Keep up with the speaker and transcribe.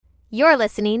You're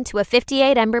listening to a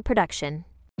 58 Ember production.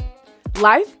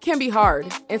 Life can be hard,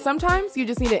 and sometimes you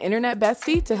just need an internet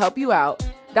bestie to help you out.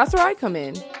 That's where I come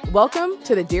in. Welcome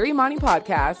to the Dear Imani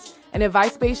Podcast, an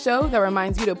advice-based show that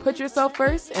reminds you to put yourself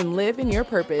first and live in your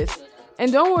purpose.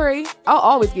 And don't worry, I'll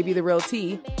always give you the real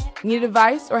tea. Need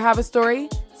advice or have a story?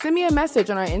 Send me a message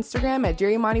on our Instagram at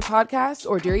Dear Imani Podcast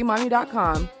or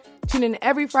DearImani.com. Tune in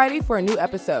every Friday for a new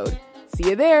episode. See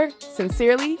you there.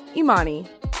 Sincerely, Imani.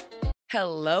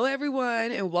 Hello,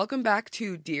 everyone, and welcome back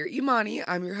to Dear Imani.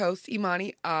 I'm your host,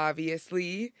 Imani,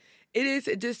 obviously. It is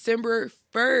December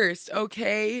 1st,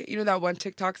 okay? You know that one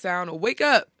TikTok sound? Wake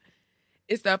up!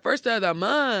 It's the first of the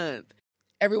month.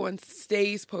 Everyone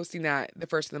stays posting that the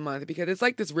first of the month because it's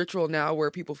like this ritual now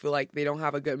where people feel like they don't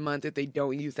have a good month if they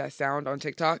don't use that sound on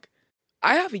TikTok.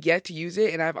 I have yet to use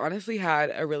it, and I've honestly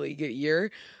had a really good year,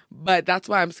 but that's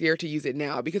why I'm scared to use it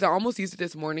now because I almost used it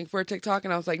this morning for a TikTok,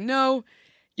 and I was like, no.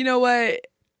 You know what?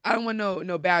 I don't want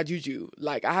no bad juju.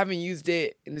 Like, I haven't used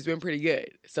it, and it's been pretty good.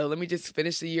 So let me just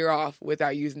finish the year off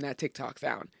without using that TikTok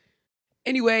sound.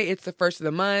 Anyway, it's the first of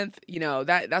the month. You know,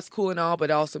 that's cool and all, but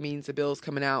it also means the bill's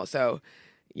coming out. So,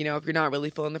 you know, if you're not really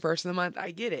feeling the first of the month,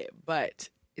 I get it. But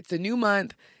it's a new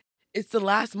month. It's the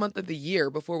last month of the year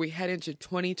before we head into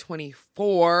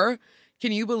 2024.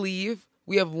 Can you believe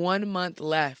we have 1 month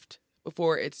left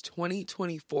before it's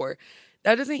 2024?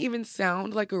 That doesn't even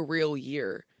sound like a real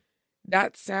year.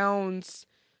 That sounds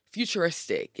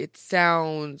futuristic. It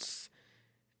sounds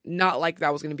not like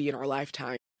that was going to be in our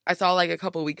lifetime. I saw like a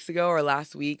couple weeks ago or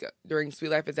last week during Sweet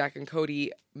Life of Zach and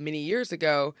Cody many years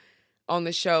ago on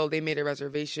the show, they made a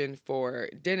reservation for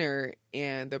dinner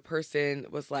and the person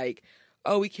was like,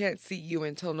 oh, we can't see you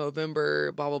until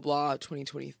November, blah, blah, blah,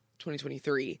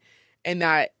 2023. And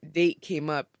that date came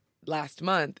up last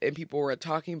month and people were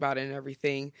talking about it and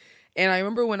everything. And I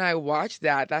remember when I watched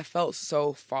that felt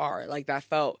so far. Like, that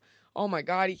felt, oh my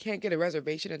God, you can't get a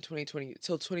reservation in 2020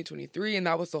 till 2023. And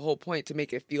that was the whole point, to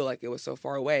make it feel like it was so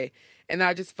far away. And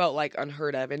that just felt like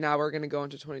unheard of. And now we're going to go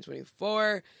into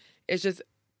 2024. It's just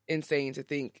insane to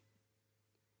think.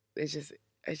 It's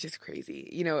just crazy.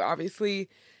 You know, obviously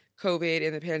COVID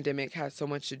and the pandemic has so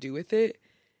much to do with it.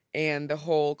 And the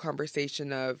whole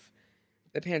conversation of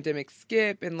the pandemic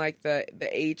skip and like the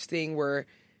age thing where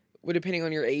depending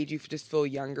on your age, you just feel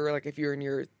younger. Like if you're in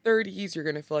your 30s, you're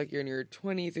going to feel like you're in your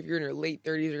 20s. If you're in your late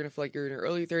 30s, you're going to feel like you're in your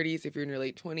early 30s. If you're in your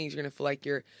late 20s, you're going to feel like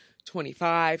you're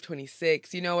 25,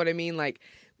 26. You know what I mean? Like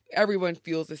everyone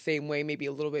feels the same way, maybe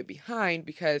a little bit behind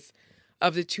because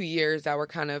of the 2 years that were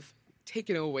kind of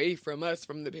taken away from us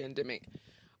from the pandemic.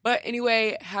 But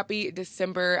anyway, happy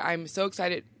December. I'm so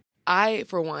excited. I,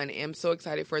 for one, am so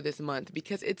excited for this month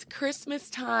because it's Christmas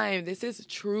time. This is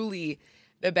truly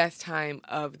the best time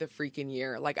of the freaking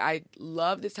year. Like, I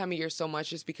love this time of year so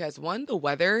much just because, one, the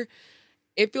weather,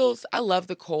 I love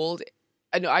the cold.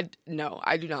 I do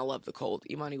not love the cold.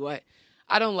 Imani, what?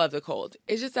 I don't love the cold.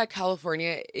 It's just that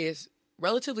California is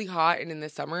relatively hot, and in the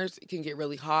summers, it can get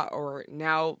really hot or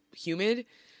now humid.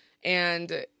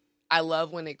 And I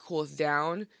love when it cools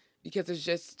down because it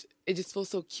just feels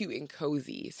so cute and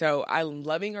cozy. So I'm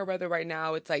loving our weather right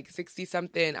now. It's like 60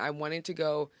 something. I wanted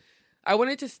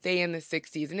to stay in the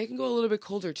 60s, and it can go a little bit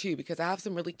colder too because I have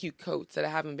some really cute coats that I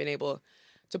haven't been able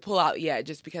to pull out yet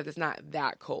just because it's not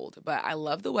that cold. But I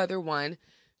love the weather, one.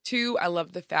 Two, I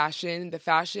love the fashion. The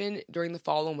fashion during the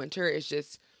fall and winter is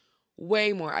just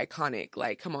way more iconic.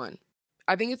 Like, come on.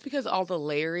 I think it's because all the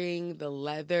layering, the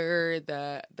leather,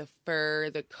 the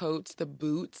fur, the coats, the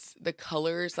boots, the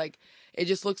colors, like it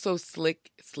just looks so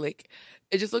slick.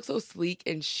 It just looks so sleek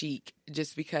and chic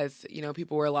just because, you know,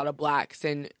 people wear a lot of blacks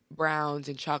and browns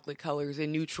and chocolate colors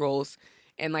and neutrals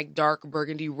and like dark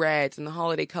burgundy reds and the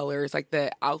holiday colors. Like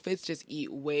the outfits just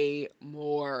eat way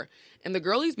more. And the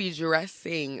girlies be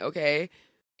dressing, okay?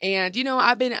 And, you know,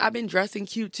 I've been dressing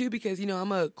cute too because, you know,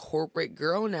 I'm a corporate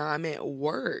girl now. I'm at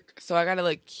work. So I gotta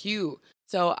look cute.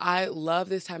 So I love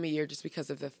this time of year just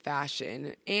because of the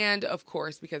fashion. And, of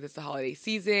course, because it's the holiday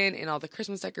season and all the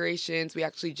Christmas decorations. We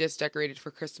actually just decorated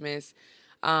for Christmas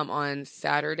on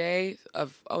Saturday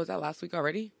was that last week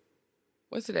already?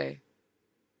 What's today?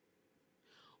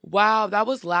 Wow, that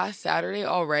was last Saturday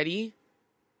already?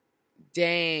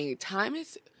 Dang, time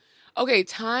is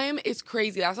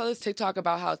crazy. I saw this TikTok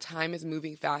about how time is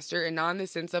moving faster, and not in the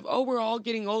sense of, oh, we're all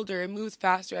getting older. It moves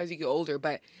faster as you get older,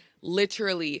 but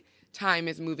literally time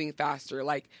is moving faster.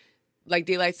 Like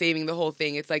daylight saving, the whole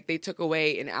thing. It's like they took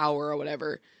away an hour or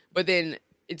whatever, but then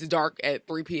it's dark at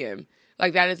 3 p.m.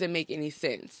 Like, that doesn't make any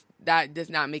sense. That does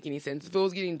not make any sense. If it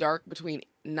was getting dark between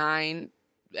 9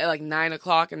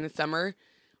 o'clock in the summer,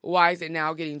 why is it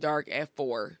now getting dark at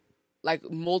 4? like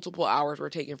multiple hours were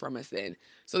taken from us then.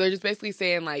 So they're just basically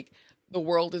saying like the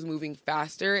world is moving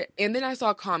faster. And then I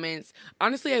saw comments.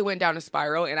 Honestly, I went down a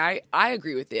spiral, and I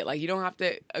agree with it. Like, you don't have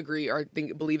to agree or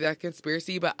believe that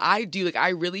conspiracy, but I do. Like, I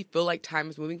really feel like time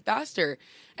is moving faster.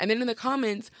 And then in the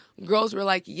comments, girls were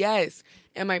like, yes,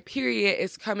 and my period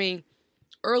is coming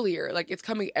earlier. Like, it's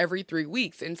coming every 3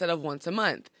 weeks instead of once a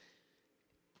month.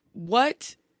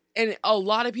 What? And a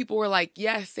lot of people were like,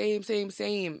 yes, same.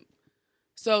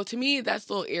 So to me, that's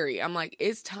a little eerie. I'm like,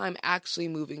 is time actually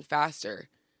moving faster?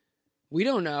 We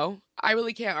don't know. I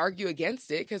really can't argue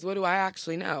against it because what do I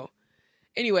actually know?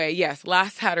 Anyway, yes,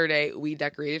 last Saturday we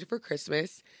decorated for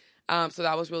Christmas. So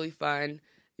that was really fun.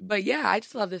 But yeah, I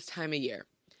just love this time of year.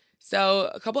 So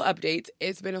a couple updates.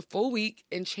 It's been a full week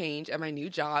and change at my new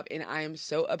job, and I am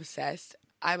so obsessed.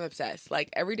 I'm obsessed. Like,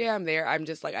 every day I'm there, I'm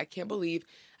just like, I can't believe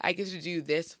I get to do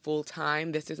this full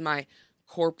time. This is my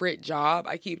corporate job.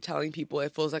 I keep telling people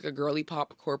it feels like a girly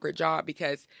pop corporate job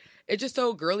because it's just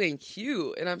so girly and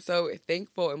cute. And I'm so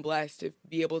thankful and blessed to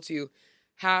be able to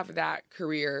have that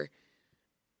career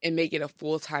and make it a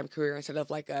full-time career instead of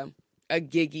like a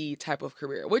giggy type of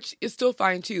career, which is still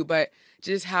fine too, but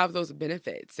just have those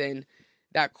benefits and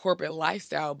that corporate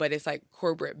lifestyle, but it's like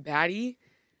corporate baddie.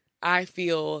 I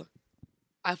feel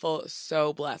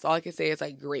so blessed. All I can say is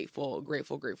like grateful.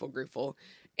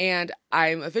 And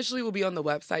I'm officially will be on the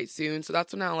website soon. So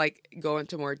that's when I'll like go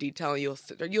into more detail. You'll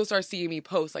start seeing me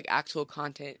post like actual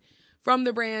content from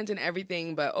the brand and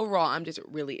everything. But overall, I'm just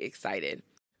really excited.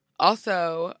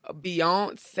 Also,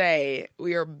 Beyonce,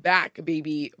 we are back,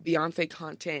 baby. Beyonce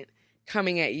content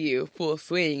coming at you full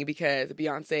swing because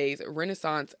Beyonce's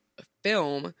Renaissance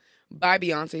film by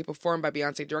Beyonce, performed by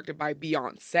Beyonce, directed by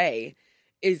Beyonce,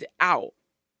 is out.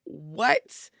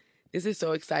 What? This is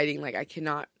so exciting. Like, I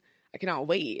cannot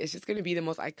wait. It's just going to be the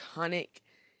most iconic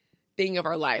thing of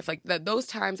our life. Like, those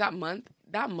times, that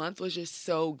month was just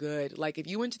so good. Like, if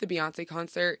you went to the Beyonce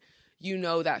concert, you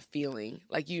know that feeling.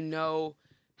 Like, you know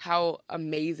how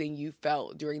amazing you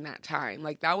felt during that time.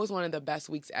 Like, that was one of the best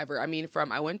weeks ever. I mean,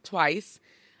 I went twice.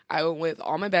 I went with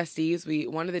all my besties.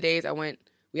 One of the days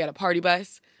we had a party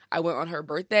bus. I went on her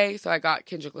birthday, so I got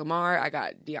Kendrick Lamar. I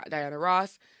got Diana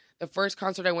Ross. The first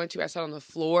concert I went to, I sat on the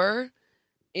floor.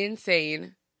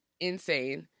 Insane.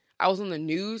 I was on the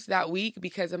news that week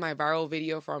because of my viral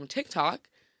video from TikTok.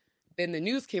 Then the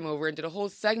news came over and did a whole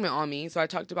segment on me. So I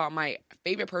talked about my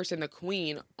favorite person, the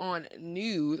Queen, on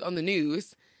the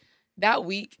news that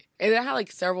week. And I had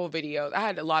like several videos. I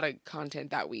had a lot of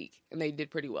content that week, and they did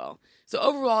pretty well. So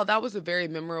overall, that was a very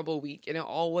memorable week, and it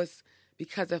all was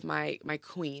because of my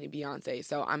queen, Beyonce.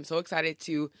 So I'm so excited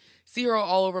to see her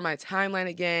all over my timeline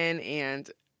again, and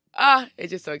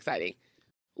it's just so exciting.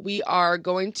 We are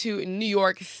going to New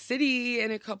York City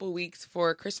in a couple weeks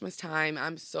for Christmas time.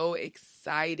 I'm so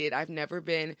excited. I've never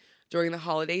been during the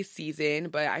holiday season,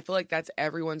 but I feel like that's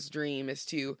everyone's dream, is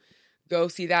to go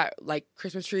see that like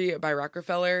Christmas tree by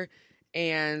Rockefeller,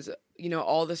 and you know,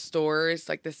 all the stores,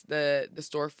 like the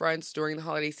storefronts during the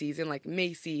holiday season, like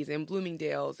Macy's and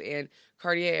Bloomingdale's and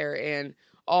Cartier and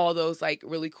all those like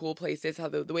really cool places, how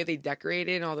the way they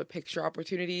decorated and all the picture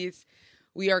opportunities.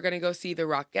 We are going to go see the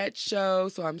Rockettes show,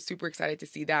 so I'm super excited to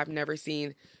see that. I've never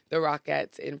seen the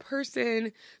Rockettes in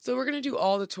person, so we're going to do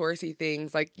all the touristy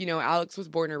things. Like, you know, Alex was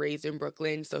born and raised in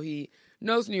Brooklyn, so he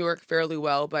knows New York fairly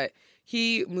well, but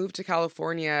he moved to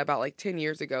California about like 10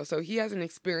 years ago, so he hasn't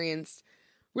experienced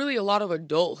really a lot of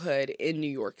adulthood in New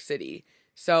York City.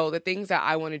 So the things that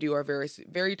I want to do are very,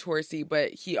 very touristy,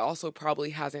 but he also probably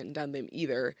hasn't done them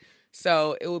either.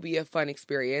 So it will be a fun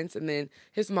experience. And then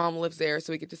his mom lives there,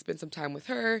 so we get to spend some time with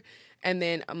her. And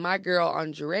then my girl,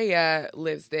 Andrea,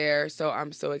 lives there, so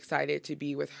I'm so excited to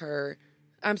be with her.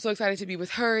 I'm so excited to be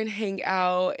with her and hang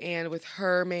out and with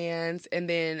her mans. And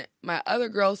then my other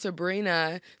girl,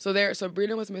 Sabrina.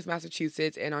 Sabrina was Miss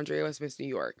Massachusetts and Andrea was Miss New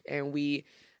York. And we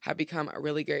have become a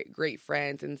really great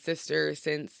friends and sisters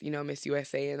since, you know, Miss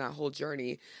USA and that whole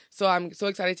journey. So I'm so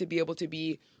excited to be able to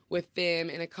be with them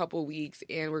in a couple weeks,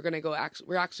 and we're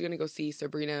actually gonna go see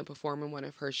Sabrina perform in one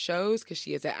of her shows because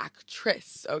she is an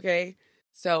actress. Okay,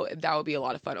 so that will be a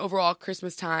lot of fun. Overall,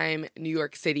 Christmas time, New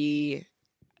York City.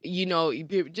 You know,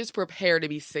 just prepare to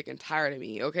be sick and tired of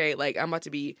me. Okay, like I'm about to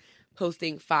be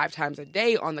posting 5 times a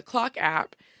day on the Clock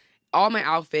app, all my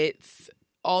outfits,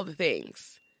 all the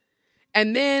things.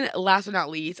 And then, last but not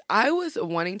least, I was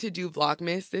wanting to do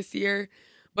Vlogmas this year,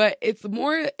 but it's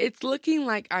looking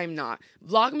like I'm not.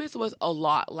 Vlogmas was a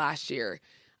lot last year.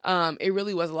 It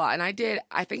really was a lot. And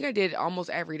I think I did almost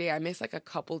every day. I missed like a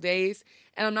couple days.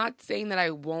 And I'm not saying that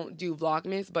I won't do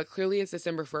Vlogmas, but clearly it's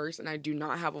December 1st and I do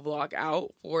not have a vlog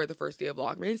out for the first day of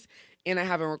Vlogmas. And I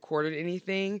haven't recorded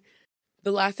anything.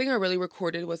 The last thing I really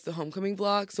recorded was the homecoming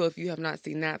vlog. So if you have not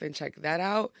seen that, then check that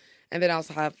out. And then I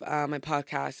also have my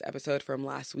podcast episode from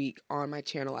last week on my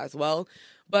channel as well.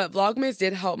 But Vlogmas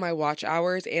did help my watch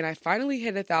hours, and I finally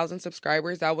hit 1,000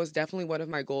 subscribers. That was definitely one of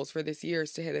my goals for this year,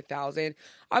 is to hit 1,000.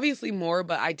 Obviously more,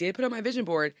 but I did put on my vision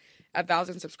board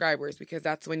 1,000 subscribers because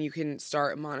that's when you can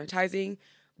start monetizing.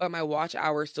 But my watch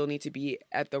hours still need to be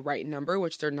at the right number,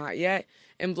 which they're not yet.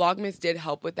 And Vlogmas did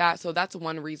help with that. So that's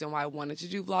one reason why I wanted to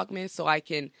do Vlogmas, so I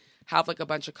can have like a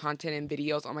bunch of content and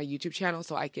videos on my YouTube channel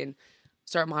so I can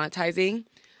start monetizing.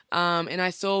 And I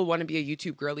still want to be a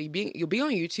YouTube girly. You'll be on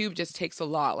YouTube just takes a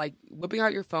lot. Like whipping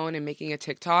out your phone and making a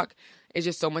TikTok is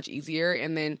just so much easier.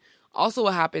 And then also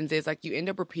what happens is like you end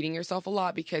up repeating yourself a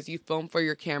lot because you film for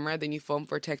your camera, then you film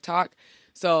for TikTok.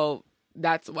 So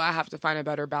that's why I have to find a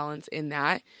better balance in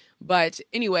that. But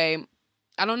anyway,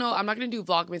 I don't know. I'm not going to do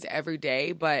Vlogmas every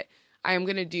day, but I am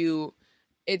going to do,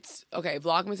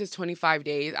 Vlogmas is 25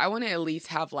 days. I want to at least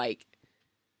have like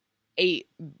eight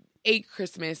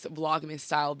Christmas Vlogmas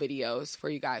style videos for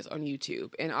you guys on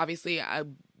YouTube. And obviously a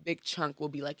big chunk will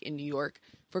be like in New York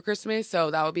for Christmas.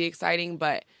 So that will be exciting.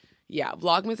 But yeah,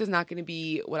 Vlogmas is not going to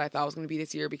be what I thought it was going to be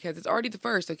this year because it's already the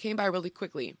first. So it came by really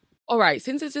quickly. All right,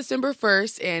 since it's December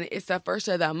 1st and it's the first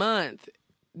of the month,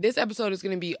 this episode is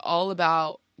going to be all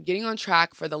about getting on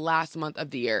track for the last month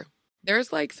of the year.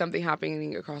 There's like something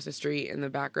happening across the street in the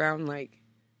background. Like,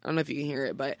 I don't know if you can hear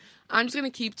it, but I'm just going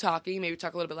to keep talking, maybe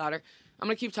talk a little bit louder. I'm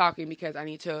going to keep talking because I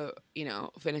need to,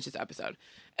 finish this episode.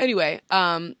 Anyway,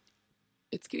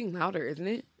 it's getting louder, isn't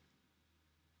it?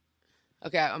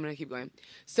 Okay, I'm going to keep going.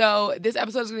 So this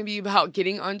episode is going to be about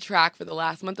getting on track for the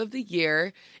last month of the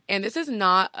year. And this is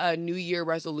not a New Year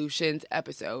resolutions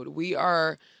episode. We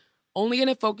are only going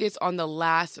to focus on the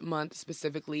last month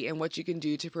specifically and what you can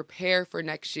do to prepare for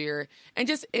next year and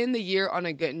just end the year on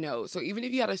a good note. So even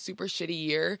if you had a super shitty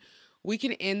year, we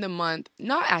can end the month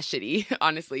not as shitty,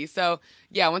 honestly. So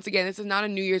yeah, once again, this is not a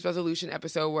New Year's resolution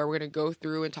episode where we're going to go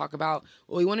through and talk about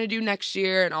what we want to do next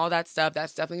year and all that stuff.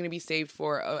 That's definitely going to be saved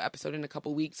for an episode in a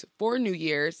couple weeks for New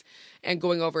Year's and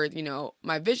going over,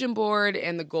 my vision board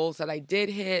and the goals that I did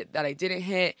hit, that I didn't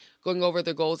hit, going over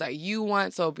the goals that you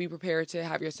want. So be prepared to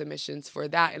have your submissions for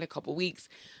that in a couple weeks.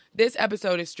 This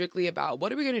episode is strictly about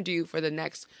what are we going to do for the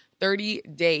next 30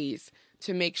 days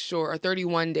to make sure, or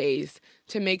 31 days,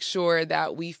 to make sure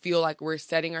that we feel like we're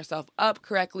setting ourselves up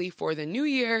correctly for the new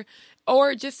year,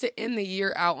 or just to end the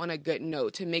year out on a good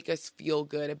note to make us feel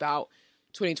good about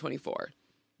 2024.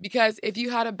 Because if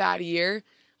you had a bad year,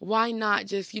 why not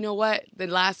just, the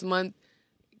last month,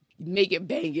 make it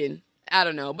banging? I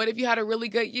don't know. But if you had a really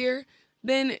good year,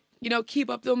 then, keeping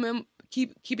up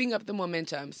the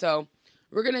momentum. So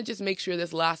we're going to just make sure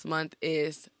this last month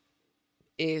is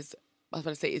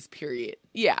period.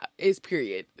 Yeah, is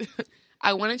period.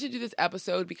 I wanted to do this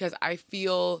episode because I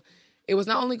feel it was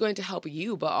not only going to help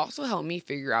you, but also help me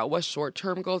figure out what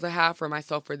short-term goals I have for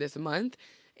myself for this month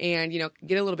and,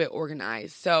 get a little bit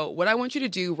organized. So what I want you to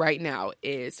do right now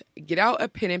is get out a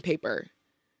pen and paper.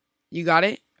 You got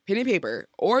it? Pen and paper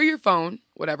or your phone,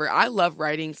 whatever. I love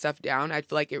writing stuff down. I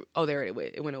feel like it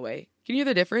went away. Can you hear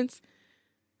the difference?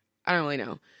 I don't really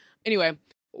know. Anyway,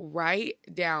 write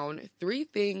down 3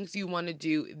 things you want to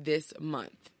do this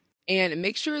month and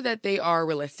make sure that they are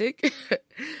realistic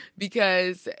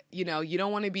because, you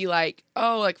don't want to be like,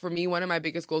 for me, one of my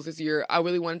biggest goals this year, I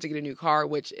really wanted to get a new car,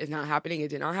 which is not happening. It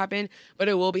did not happen, but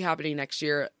it will be happening next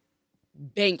year.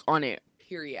 Bank on it,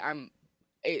 period.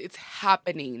 It's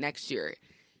happening next year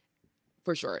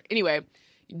for sure. Anyway,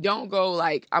 don't go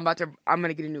like, I'm going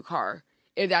to get a new car,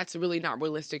 if that's really not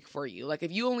realistic for you. Like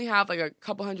if you only have like a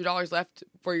couple $100s left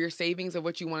for your savings of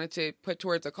what you wanted to put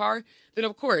towards a car, then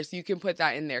of course you can put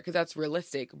that in there because that's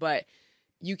realistic, but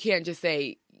you can't just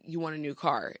say you want a new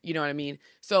car. You know what I mean?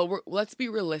 So let's be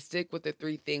realistic with the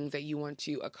 3 things that you want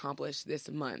to accomplish this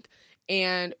month.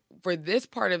 And for this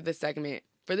part of the segment,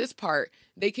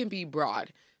 they can be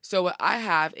broad. So what I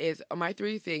have is my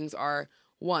 3 things are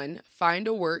 1, find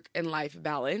a work and life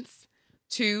balance,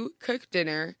 2, cook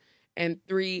dinner, and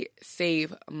 3,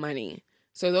 save money.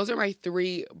 So those are my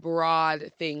 3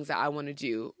 broad things that I want to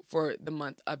do for the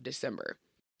month of December.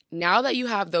 Now that you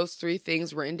have those 3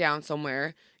 things written down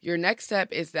somewhere, your next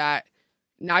step is that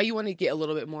now you want to get a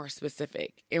little bit more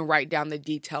specific and write down the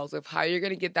details of how you're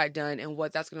going to get that done and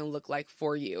what that's going to look like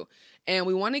for you. And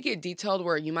we want to get detailed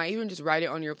where you might even just write it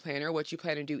on your planner, what you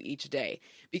plan to do each day.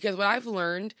 Because what I've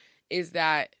learned is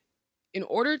that in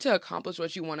order to accomplish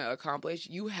what you want to accomplish,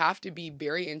 you have to be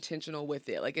very intentional with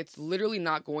it. Like it's literally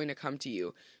not going to come to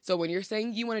you. So when you're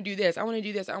saying you want to do this, I want to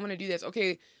do this, I want to do this.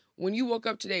 Okay, when you woke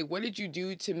up today, what did you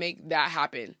do to make that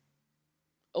happen?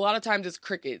 a lot of times it's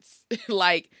crickets.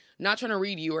 Like, not trying to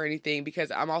read you or anything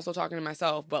because I'm also talking to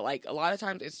myself, but like a lot of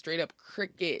times it's straight up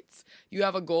crickets. You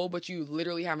have a goal, but you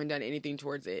literally haven't done anything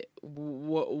towards it.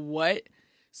 What?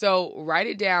 So write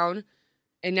it down,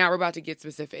 and now we're about to get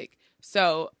specific.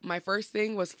 So my first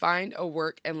thing was find a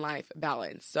work and life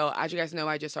balance. So as you guys know,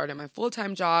 I just started my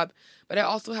full-time job, but I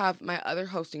also have my other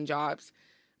hosting jobs,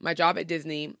 my job at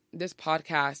Disney, this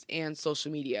podcast, and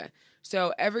social media.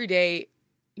 So every day,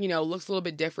 looks a little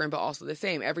bit different, but also the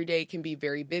same. Every day can be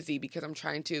very busy because I'm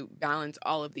trying to balance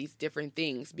all of these different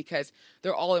things because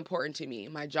they're all important to me.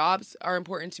 My jobs are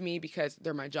important to me because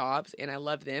they're my jobs and I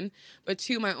love them. But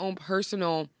two, my own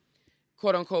personal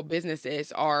quote unquote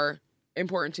businesses are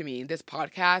important to me. This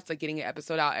podcast, like getting an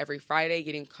episode out every Friday,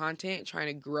 getting content, trying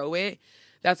to grow it,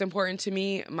 that's important to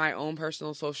me. My own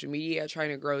personal social media, trying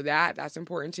to grow that, that's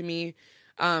important to me.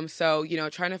 So,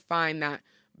 trying to find that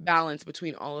balance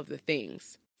between all of the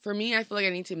things. For me, I feel like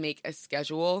I need to make a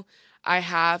schedule. I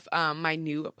have my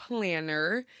new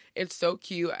planner. It's so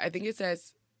cute. I think it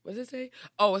says, what does it say?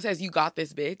 Oh, it says, "You got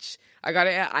this, bitch." I got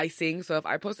it at Icing. So if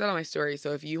I post that on my story,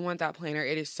 so if you want that planner,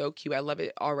 it is so cute. I love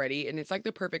it already. And it's like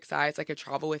the perfect size. I could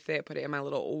travel with it, put it in my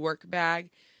little work bag.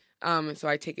 So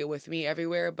I take it with me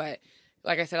everywhere. But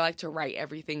like I said, I like to write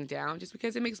everything down just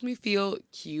because it makes me feel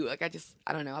cute. Like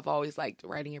I don't know. I've always liked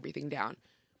writing everything down.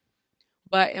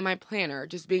 But in my planner,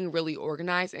 just being really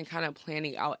organized and kind of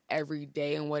planning out every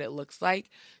day and what it looks like.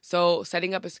 So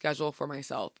setting up a schedule for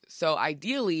myself. So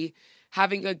ideally,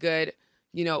 having a good,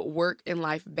 work and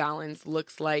life balance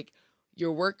looks like you're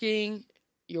working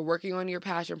on your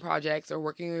passion projects or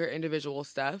working on your individual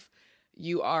stuff.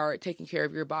 You are taking care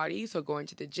of your body, so going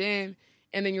to the gym,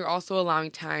 and then you're also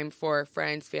allowing time for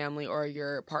friends, family, or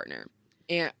your partner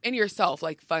and yourself,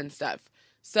 like fun stuff.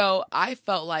 So I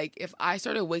felt like if I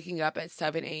started waking up at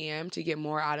 7 a.m. to get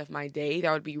more out of my day,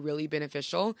 that would be really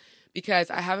beneficial because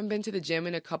I haven't been to the gym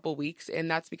in a couple weeks, and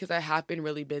that's because I have been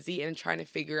really busy and trying to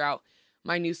figure out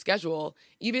my new schedule.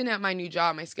 Even at my new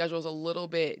job, my schedule is a little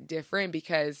bit different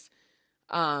because,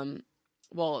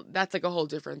 that's like a whole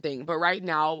different thing. But right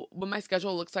now, what my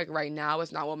schedule looks like right now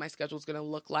is not what my schedule is going to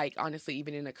look like, honestly,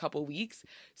 even in a couple weeks.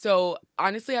 So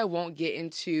honestly, I won't get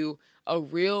into a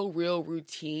real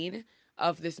routine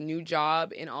of this new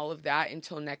job and all of that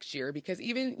until next year because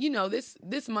even,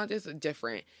 this month is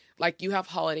different. Like you have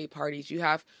holiday parties, you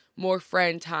have more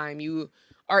friend time, you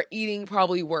are eating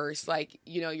probably worse. Like,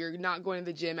 you're not going to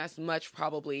the gym as much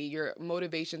probably. Your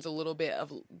motivation's a little bit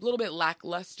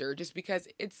lackluster just because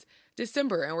it's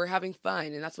December and we're having fun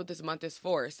and that's what this month is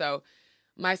for. So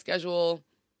my schedule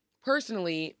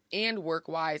personally and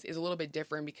work-wise is a little bit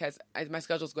different because my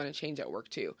schedule is going to change at work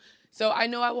too. So I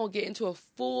know I won't get into a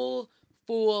full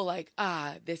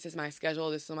this is my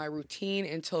schedule, this is my routine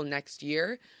until next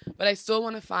year, but I still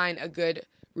want to find a good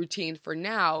routine for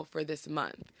now for this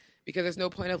month because there's no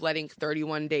point of letting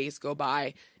 31 days go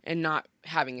by and not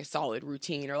having a solid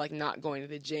routine or like not going to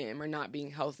the gym or not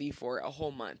being healthy for a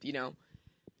whole month,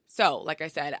 So, like I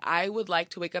said, I would like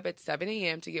to wake up at 7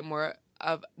 a.m. to get more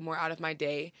out of my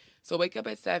day. So wake up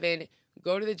at 7,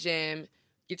 go to the gym,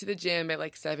 get to the gym at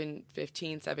like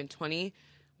 7:15, 7:20,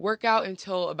 work out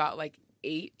until about like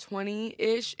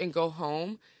 8:20-ish and go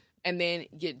home and then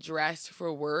get dressed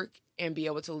for work and be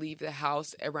able to leave the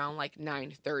house around like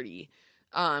 9:30.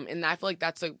 And I feel like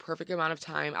that's a perfect amount of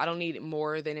time. I don't need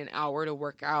more than an hour to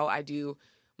work out. I do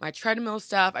my treadmill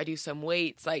stuff. I do some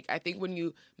weights. Like I think when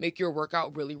you make your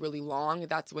workout really, really long,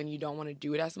 that's when you don't want to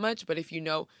do it as much. But if I'm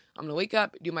going to wake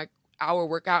up, do my hour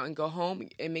workout and go home,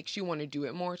 it makes you want to do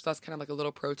it more. So that's kind of like a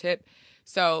little pro tip.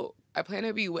 So I plan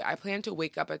to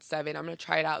wake up at 7. I'm going to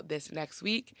try it out this next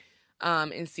week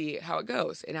and see how it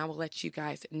goes. And I will let you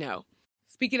guys know.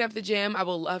 Speaking of the gym, I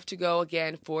would love to go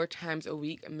again 4 times a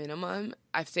week minimum.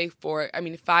 I say 4.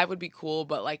 5 would be cool,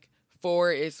 but like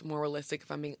 4 is more realistic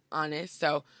if I'm being honest.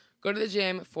 So go to the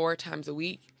gym 4 times a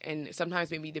week and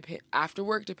sometimes maybe after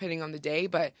work depending on the day.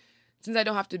 But since I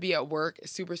don't have to be at work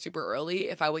super, super early,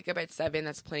 if I wake up at 7,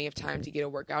 that's plenty of time to get a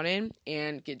workout in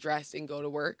and get dressed and go to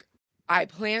work. I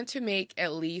plan to make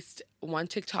at least one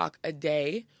TikTok a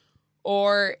day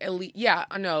or at least,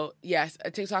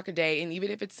 a TikTok a day. And even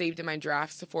if it's saved in my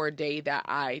drafts for a day that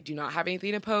I do not have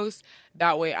anything to post,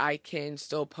 that way I can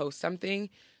still post something.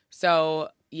 So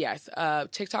yes,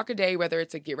 TikTok a day, whether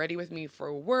it's a get ready with me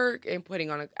for work and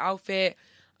putting on an outfit.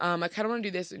 I kind of want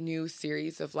to do this new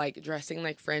series of like dressing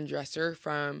like Fran Drescher, is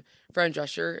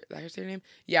that her name?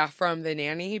 Yeah, from The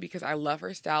Nanny, because I love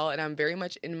her style and I'm very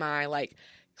much in my like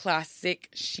classic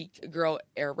chic girl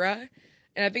era.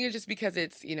 And I think it's just because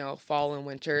it's, fall and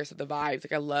winter, so the vibes.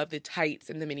 Like I love the tights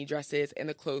and the mini dresses and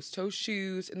the closed toe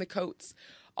shoes and the coats,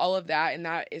 all of that. And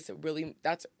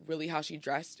that's really how she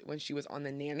dressed when she was on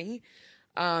the nanny.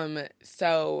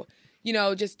 So,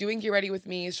 just doing Get Ready With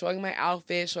Me, showing my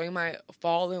outfit, showing my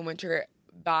fall and winter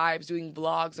vibes, doing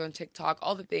vlogs on TikTok,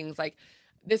 all the things. Like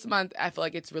this month, I feel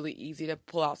like it's really easy to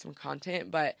pull out some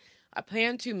content, but I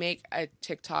plan to make a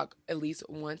TikTok at least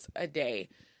once a day.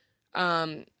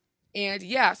 And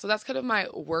yeah, so that's kind of my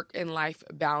work and life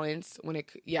balance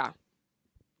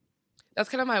that's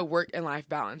kind of my work and life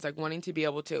balance, like wanting to be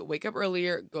able to wake up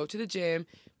earlier, go to the gym,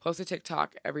 post a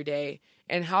TikTok every day.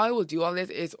 And how I will do all this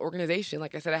is organization.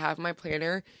 Like I said, I have my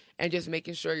planner and just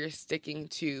making sure you're sticking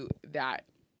to that.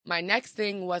 My next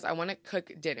thing was I want to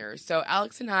cook dinner. So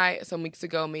Alex and I, some weeks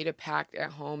ago, made a pact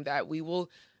at home that we will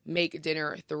make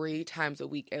dinner 3 times a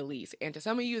week at least. And to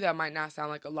some of you, that might not sound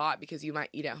like a lot because you might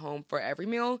eat at home for every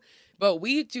meal, but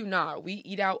we do not. We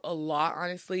eat out a lot,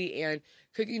 honestly, and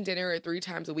cooking dinner 3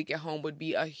 times a week at home would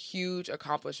be a huge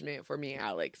accomplishment for me and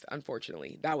Alex,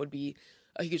 unfortunately. That would be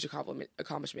a huge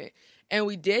accomplishment. And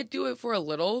we did do it for a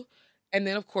little, and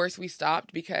then, of course, we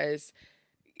stopped because,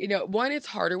 one, it's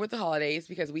harder with the holidays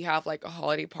because we have, like, a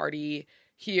holiday party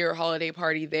here, holiday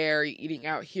party there, eating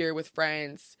out here with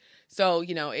friends. So,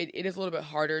 it is a little bit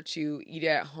harder to eat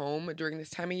at home during this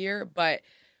time of year, but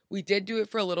we did do it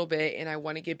for a little bit, and I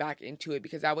want to get back into it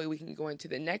because that way we can go into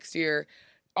the next year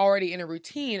already in a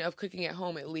routine of cooking at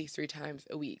home at least 3 times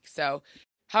a week. So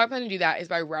how I plan to do that is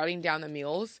by routing down the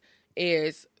meals.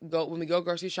 When we go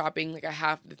grocery shopping, like I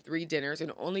have the 3 dinners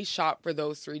and only shop for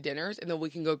those 3 dinners, and then we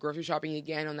can go grocery shopping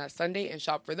again on that Sunday and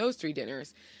shop for those 3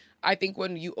 dinners. I think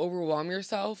when you overwhelm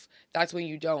yourself, that's when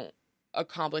you don't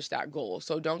accomplish that goal.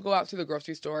 So don't go out to the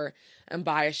grocery store and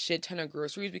buy a shit ton of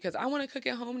groceries because I want to cook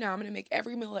at home now. I'm going to make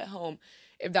every meal at home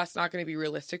if that's not going to be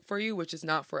realistic for you, which is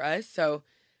not for us. So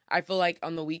I feel like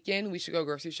on the weekend, we should go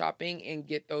grocery shopping and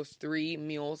get those 3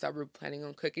 meals that we're planning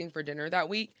on cooking for dinner that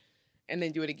week and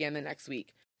then do it again the next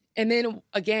week. And then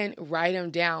again, write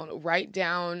them down. Write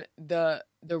down the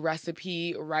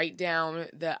recipe, write down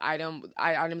the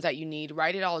items that you need.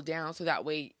 Write it all down so that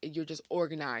way you're just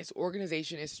organized.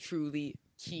 Organization is truly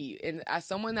key. And as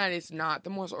someone that is not the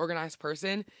most organized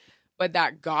person, but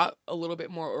that got a little bit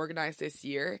more organized this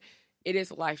year, it is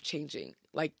life-changing.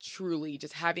 Like truly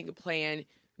just having a plan,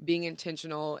 being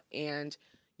intentional, and,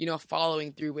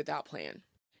 following through with that plan.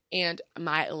 And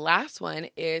my last one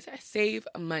is save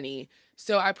money.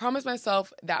 So I promised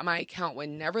myself that my account would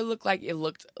never look like it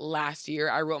looked last year.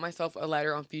 I wrote myself a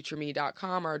letter on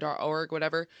futureme.com or .org,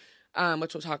 whatever,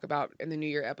 which we'll talk about in the New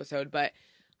Year episode. But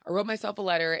I wrote myself a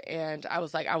letter and I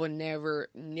was like, I would never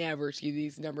see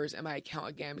these numbers in my account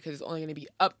again because it's only going to be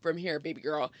up from here, baby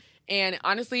girl. And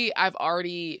honestly, I've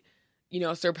already,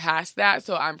 surpassed that.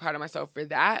 So I'm proud of myself for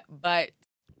that. But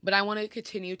I want to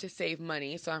continue to save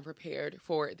money so I'm prepared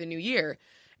for the new year.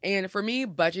 And for me,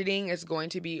 budgeting is going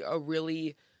to be a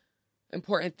really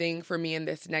important thing for me in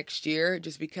this next year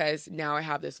just because now I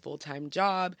have this full-time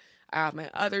job. I have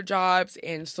my other jobs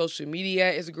and social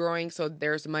media is growing, so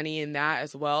there's money in that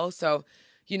as well. So,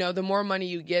 the more money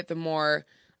you get, the more,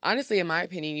 honestly, in my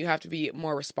opinion, you have to be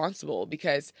more responsible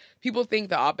because people think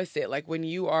the opposite. Like when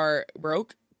you are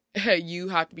broke, you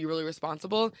have to be really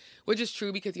responsible, which is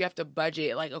true because you have to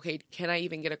budget. Like, okay, can I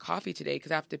even get a coffee today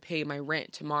because I have to pay my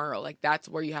rent tomorrow? Like, that's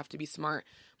where you have to be smart.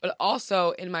 But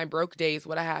also in my broke days,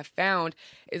 what I have found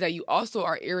is that you also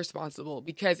are irresponsible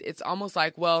because it's almost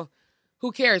like, well,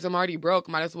 who cares? I'm already broke.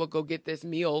 Might as well go get this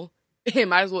meal and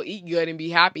might as well eat good and be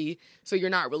happy. So you're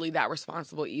not really that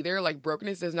responsible either. Like,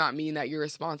 brokenness does not mean that you're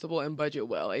responsible and budget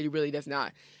well. It really does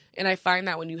not. And I find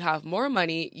that when you have more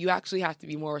money, you actually have to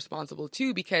be more responsible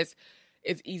too because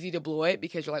it's easy to blow it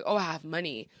because you're like, oh, I have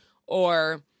money.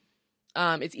 Or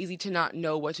it's easy to not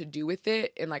know what to do with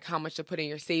it and like how much to put in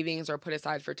your savings or put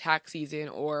aside for tax season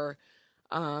or,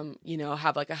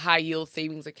 have like a high yield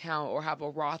savings account or have a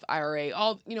Roth IRA,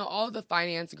 all the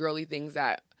finance girly things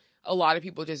that a lot of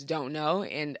people just don't know.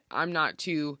 And I'm not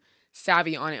too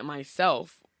savvy on it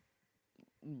myself.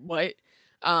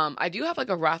 I do have like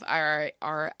a Roth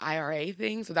IRA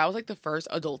thing. So that was like the first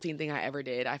adulting thing I ever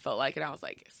did. I felt like, and I was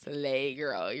like, slay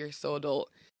girl, you're so adult.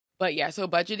 But yeah, so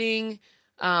budgeting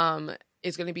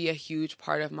is going to be a huge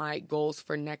part of my goals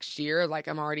for next year. Like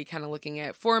I'm already kind of looking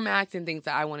at formats and things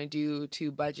that I want to do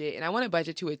to budget. And I want to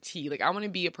budget to a T. Like I want to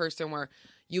be a person where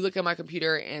you look at my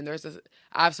computer and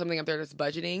I have something up there that's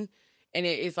budgeting and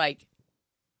it is like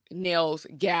nails,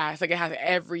 gas, like it has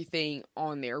everything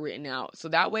on there written out. So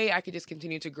that way I could just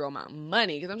continue to grow my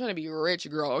money because I'm trying to be a rich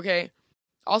girl, okay?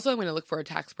 Also, I'm going to look for a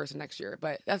tax person next year,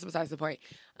 but that's besides the point.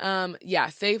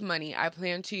 Save money. I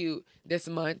plan to this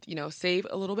month, save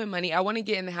a little bit of money. I want to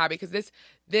get in the habit because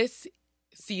this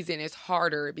season is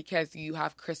harder because you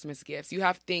have Christmas gifts. You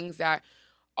have things that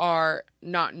are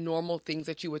not normal things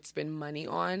that you would spend money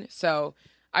on. So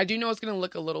I do know it's going to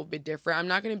look a little bit different. I'm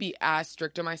not going to be as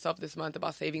strict on myself this month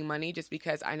about saving money just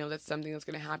because I know that's something that's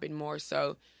going to happen more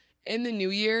so in the new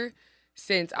year,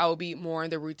 since I will be more in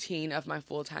the routine of my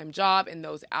full-time job in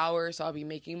those hours. So I'll be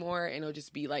making more and it'll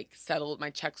just be like settled. My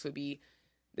checks would be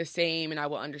the same and I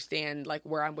will understand like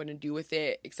where I'm going to do with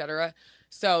it, etc.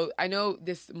 So I know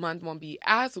this month won't be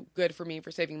as good for me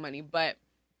for saving money, but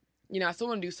I still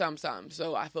want to do some,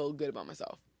 so I feel good about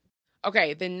myself.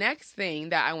 Okay, the next thing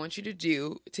that I want you to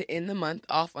do to end the month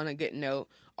off on a good note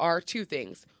are two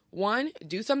things. One,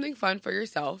 do something fun for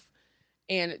yourself.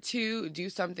 And two, do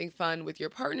something fun with your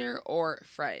partner or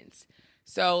friends.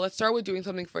 So let's start with doing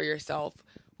something for yourself.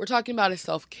 We're talking about a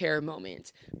self-care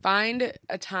moment. Find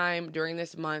a time during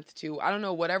this month to,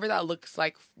 whatever that looks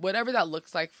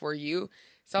like for you.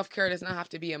 Self-care does not have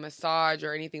to be a massage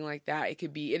or anything like that. It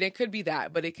could be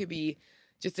that, but it could be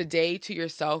just a day to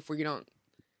yourself where you don't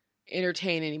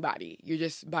entertain anybody. You're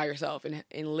just by yourself and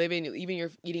living, even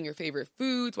you're eating your favorite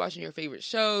foods, watching your favorite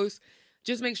shows.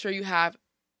 Just make sure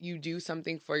you do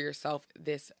something for yourself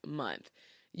this month.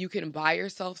 You can buy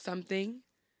yourself something,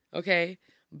 okay?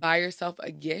 Buy yourself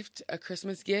a gift, a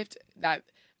Christmas gift, that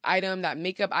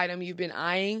makeup item you've been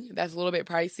eyeing that's a little bit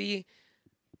pricey,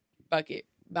 buy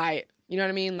it. You know what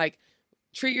I mean? Like,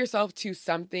 treat yourself to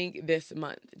something this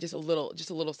month. Just a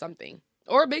little something.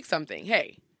 Or a big something.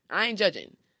 Hey, I ain't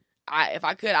judging. If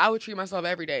I could, I would treat myself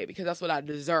every day because that's what I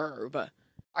deserve.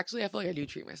 Actually, I feel like I do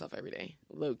treat myself every day.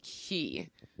 Low key.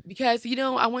 Because,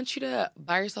 I want you to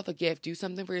buy yourself a gift. Do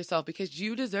something for yourself because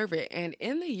you deserve it. And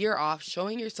end the year off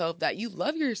showing yourself that you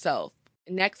love yourself.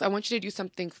 Next, I want you to do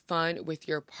something fun with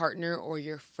your partner or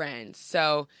your friends.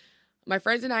 So, my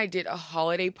friends and I did a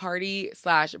holiday party /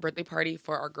 birthday party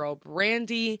for our girl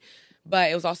Brandy.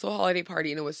 But it was also a holiday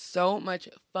party and it was so much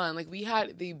fun. Like, we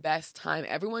had the best time.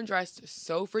 Everyone dressed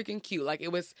so freaking cute. Like,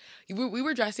 we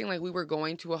were dressing like we were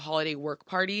going to a holiday work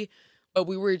party, but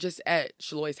we were just at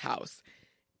Shaloy's house.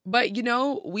 But,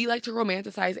 we like to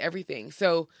romanticize everything.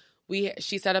 So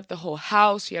she set up the whole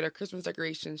house. She had her Christmas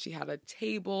decorations. She had a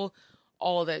table,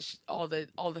 all the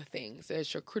things. The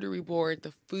charcuterie board,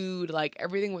 the food, like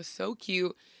everything was so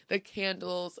cute. The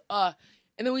candles,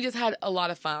 and then we just had a lot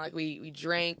of fun. Like we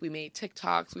drank, we made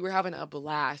TikToks, we were having a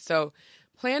blast. So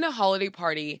plan a holiday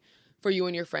party for you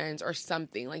and your friends or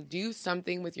something. Like do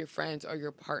something with your friends or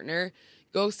your partner.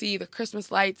 Go see the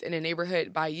Christmas lights in a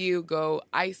neighborhood by you. Go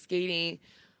ice skating,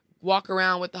 walk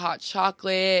around with the hot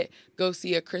chocolate, go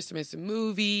see a Christmas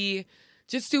movie.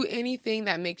 Just do anything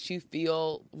that makes you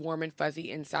feel warm and fuzzy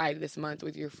inside this month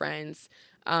with your friends,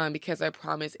 because I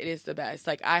promise it is the best.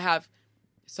 Like, I have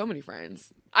so many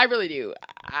friends. I really do.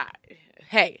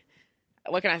 Hey,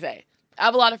 what can I say? I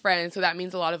have a lot of friends, so that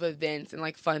means a lot of events and,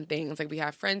 like, fun things. Like, we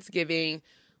have Friendsgiving,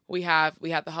 we have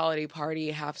the holiday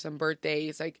party, have some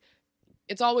birthdays. Like,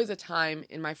 it's always a time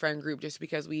in my friend group just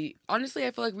because I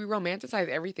feel like we romanticize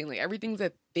everything. Like, everything's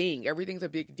a thing. Everything's a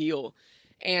big deal.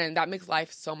 And that makes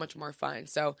life so much more fun.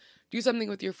 So do something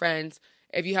with your friends.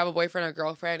 If you have a boyfriend or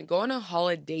girlfriend, go on a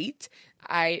holiday date.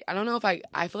 I don't know if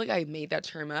I feel like I made that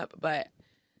term up, but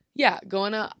yeah,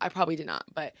 I probably did not,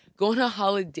 but go on a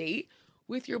holiday date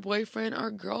with your boyfriend or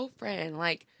girlfriend.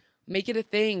 Like, make it a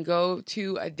thing. Go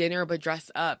to a dinner but dress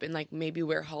up and, like, maybe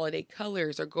wear holiday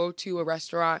colors, or go to a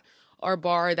restaurant or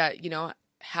bar that,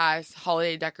 has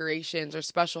holiday decorations or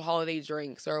special holiday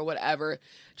drinks or whatever.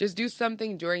 Just do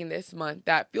something during this month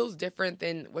that feels different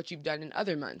than what you've done in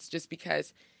other months, just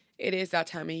because it is that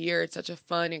time of year. It's such a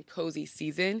fun and cozy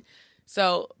season.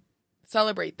 So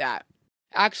celebrate that.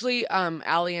 Actually,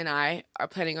 Allie and I are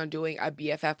planning on doing a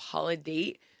BFF holiday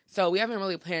date. So we haven't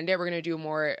really planned it. We're going to do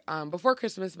more before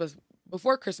Christmas,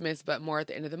 but more at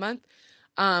the end of the month.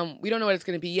 We don't know what it's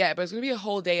going to be yet, but it's going to be a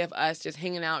whole day of us just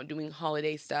hanging out, doing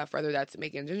holiday stuff, whether that's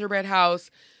making a gingerbread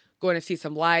house, going to see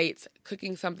some lights,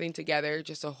 cooking something together,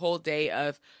 just a whole day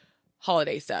of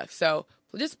holiday stuff. So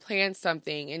just plan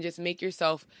something and just make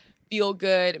yourself feel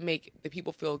good, make the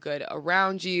people feel good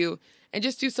around you, and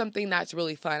just do something that's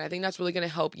really fun. I think that's really going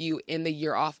to help you end the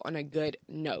year off on a good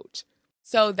note.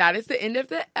 So that is the end of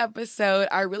the episode.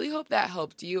 I really hope that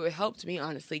helped you. It helped me,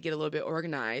 honestly, get a little bit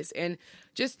organized and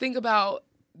just think about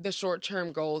the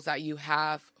short-term goals that you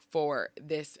have for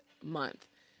this month.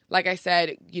 Like I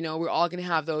said, we're all going to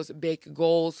have those big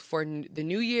goals for the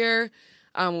new year.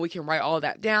 We can write all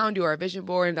that down, do our vision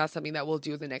board, and that's something that we'll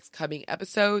do in the next coming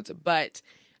episodes. But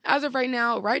as of right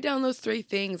now, write down those 3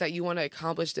 things that you want to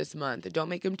accomplish this month. Don't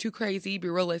make them too crazy. Be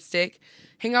realistic.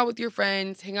 Hang out with your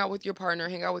friends. Hang out with your partner.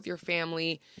 Hang out with your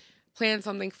family. plan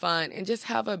something fun, and just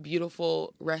have a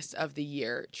beautiful rest of the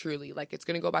year, truly. Like, it's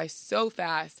going to go by so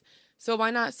fast. So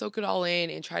why not soak it all in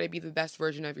and try to be the best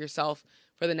version of yourself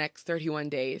for the next 31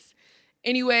 days?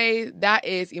 Anyway, that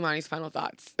is Imani's final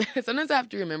thoughts. Sometimes I have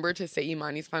to remember to say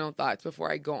Imani's final thoughts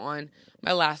before I go on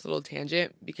my last little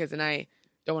tangent, because then I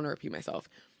don't want to repeat myself.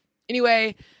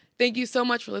 Anyway, thank you so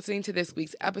much for listening to this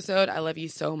week's episode. I love you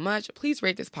so much. Please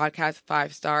rate this podcast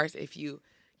 5 stars if you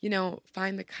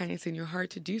find the kindness in your heart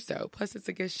to do so. Plus, it's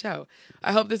a good show.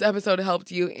 I hope this episode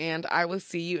helped you, and I will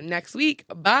see you next week.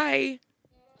 Bye.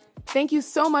 Thank you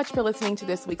so much for listening to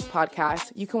this week's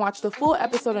podcast. You can watch the full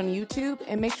episode on YouTube,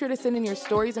 and make sure to send in your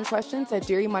stories and questions at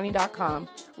dearymoney.com.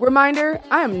 Reminder,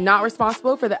 I am not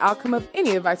responsible for the outcome of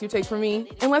any advice you take from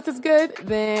me. Unless it's good,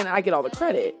 then I get all the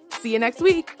credit. See you next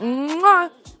week.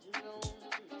 Mwah!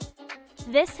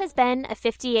 This has been a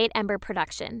 58 Ember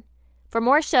production. For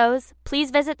more shows,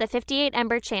 please visit the 58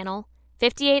 Ember channel,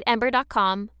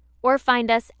 58ember.com, or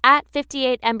find us at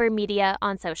 58 Ember Media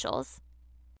on socials.